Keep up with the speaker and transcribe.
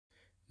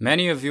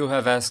Many of you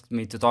have asked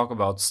me to talk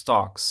about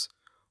stocks.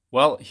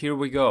 Well, here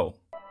we go.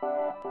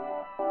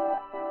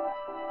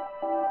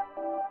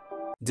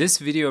 This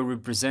video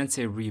represents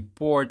a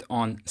report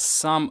on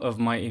some of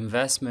my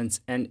investments,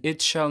 and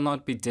it shall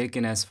not be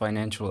taken as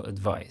financial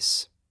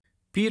advice.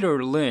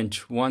 Peter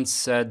Lynch once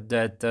said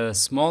that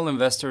small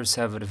investors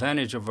have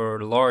advantage over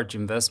large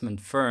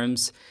investment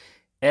firms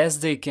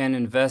as they can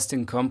invest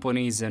in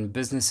companies and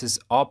businesses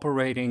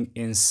operating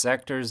in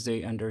sectors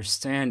they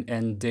understand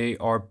and they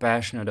are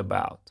passionate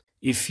about.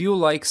 If you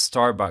like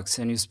Starbucks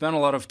and you spend a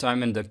lot of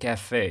time in the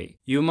cafe,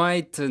 you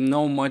might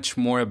know much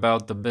more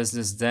about the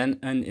business than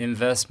an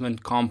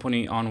investment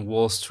company on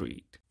Wall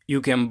Street. You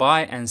can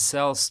buy and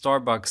sell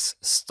Starbucks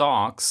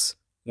stocks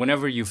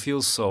whenever you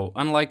feel so,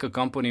 unlike a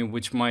company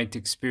which might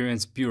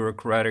experience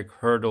bureaucratic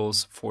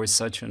hurdles for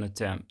such an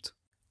attempt.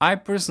 I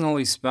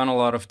personally spent a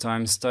lot of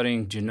time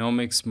studying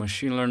genomics,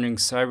 machine learning,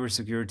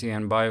 cybersecurity,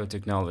 and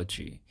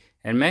biotechnology,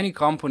 and many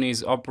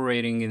companies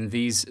operating in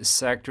these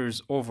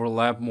sectors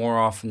overlap more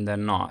often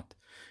than not.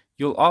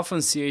 You'll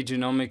often see a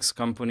genomics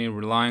company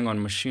relying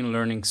on machine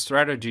learning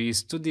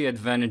strategies to the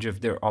advantage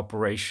of their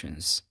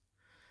operations.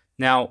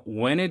 Now,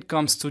 when it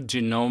comes to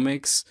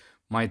genomics,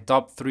 my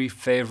top 3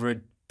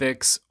 favorite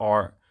picks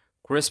are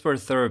CRISPR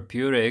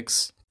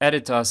Therapeutics,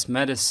 Editas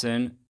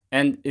Medicine,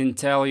 and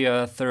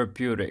Intellia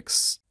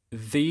Therapeutics.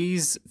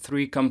 These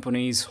 3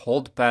 companies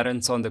hold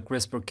patents on the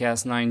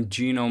CRISPR-Cas9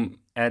 genome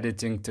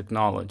editing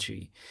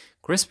technology.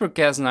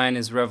 CRISPR-Cas9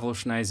 is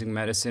revolutionizing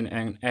medicine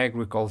and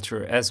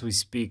agriculture as we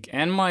speak,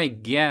 and my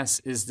guess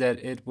is that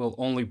it will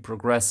only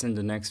progress in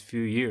the next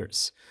few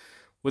years.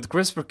 With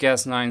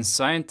CRISPR-Cas9,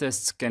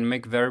 scientists can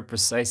make very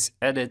precise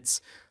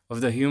edits of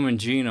the human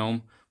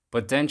genome,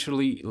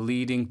 potentially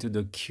leading to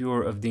the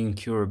cure of the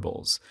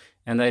incurables,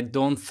 and I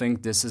don't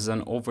think this is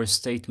an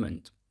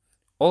overstatement.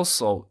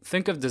 Also,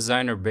 think of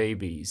designer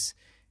babies,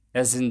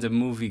 as in the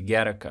movie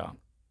Gattaca.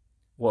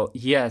 Well,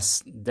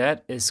 yes,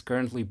 that is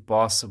currently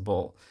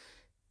possible,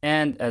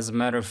 and as a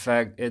matter of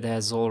fact, it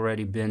has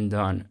already been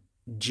done.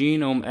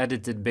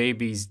 Genome-edited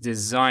babies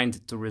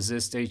designed to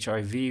resist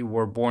HIV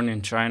were born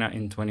in China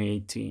in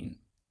 2018,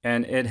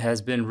 and it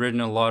has been written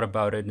a lot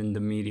about it in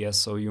the media,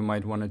 so you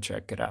might want to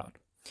check it out.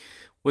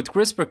 With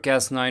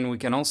CRISPR-Cas9, we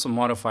can also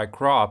modify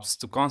crops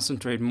to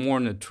concentrate more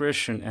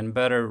nutrition and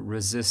better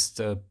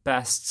resist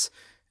pests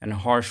and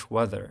harsh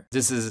weather.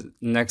 This is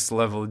next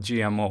level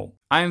GMO.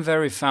 I am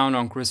very fond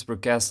on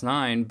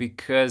CRISPR-Cas9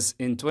 because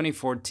in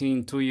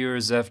 2014, 2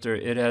 years after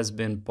it has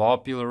been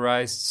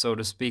popularized, so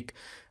to speak,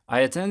 I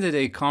attended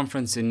a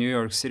conference in New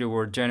York City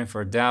where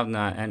Jennifer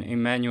Doudna and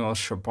Emmanuel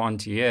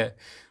Charpentier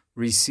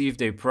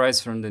received a prize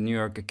from the New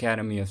York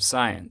Academy of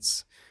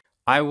Science.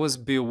 I was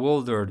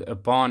bewildered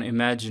upon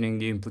imagining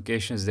the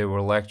implications they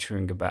were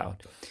lecturing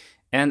about.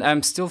 And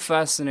I'm still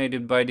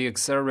fascinated by the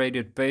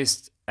accelerated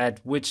pace at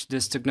which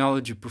this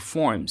technology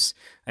performs.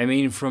 I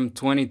mean, from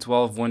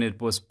 2012 when it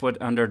was put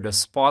under the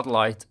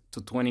spotlight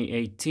to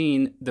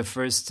 2018, the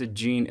first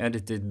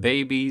gene-edited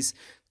babies,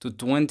 to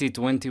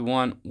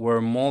 2021 where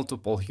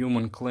multiple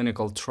human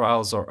clinical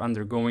trials are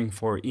undergoing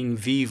for in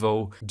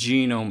vivo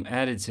genome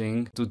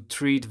editing to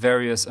treat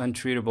various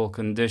untreatable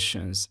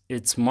conditions.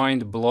 It's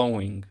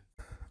mind-blowing.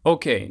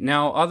 Okay,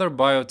 now other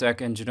biotech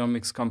and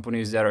genomics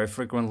companies that I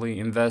frequently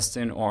invest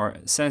in are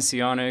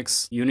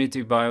Senseonics,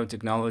 Unity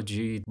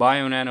Biotechnology,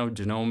 Bionano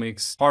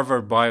Genomics,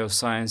 Harvard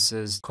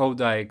Biosciences,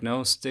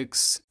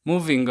 Co-Diagnostics.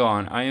 Moving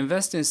on, I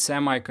invest in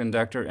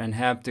semiconductor and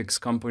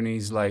haptics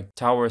companies like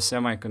Tower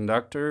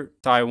Semiconductor,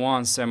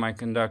 Taiwan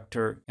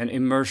Semiconductor, and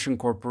Immersion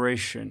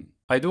Corporation.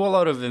 I do a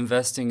lot of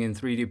investing in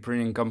 3D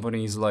printing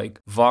companies like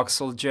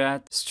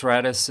VoxelJet,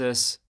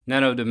 Stratasys,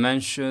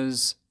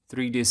 Nanodimensions,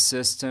 3D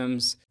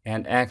Systems,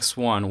 and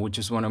X1, which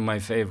is one of my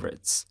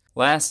favorites.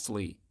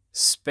 Lastly,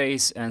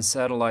 space and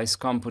satellites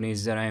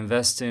companies that I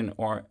invest in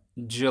are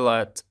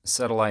Gillette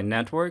Satellite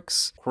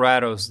Networks,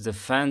 Kratos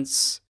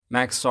Defense,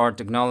 Maxar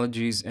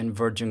Technologies, and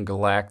Virgin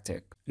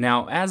Galactic.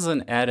 Now, as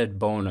an added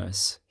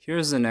bonus,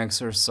 here's an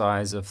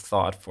exercise of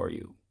thought for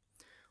you.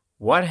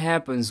 What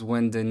happens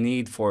when the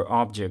need for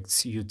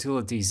objects,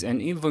 utilities,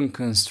 and even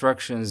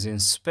constructions in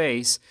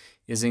space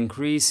is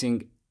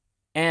increasing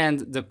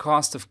and the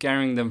cost of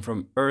carrying them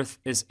from Earth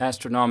is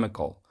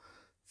astronomical?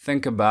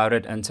 Think about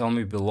it and tell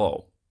me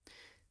below.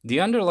 The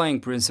underlying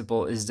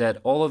principle is that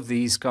all of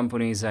these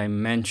companies I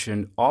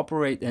mentioned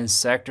operate in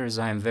sectors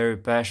I am very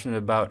passionate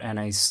about and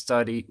I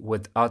study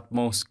with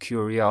utmost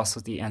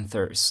curiosity and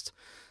thirst.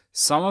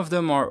 Some of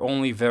them are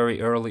only very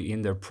early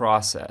in their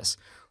process,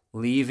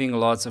 leaving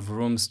lots of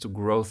rooms to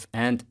growth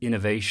and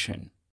innovation.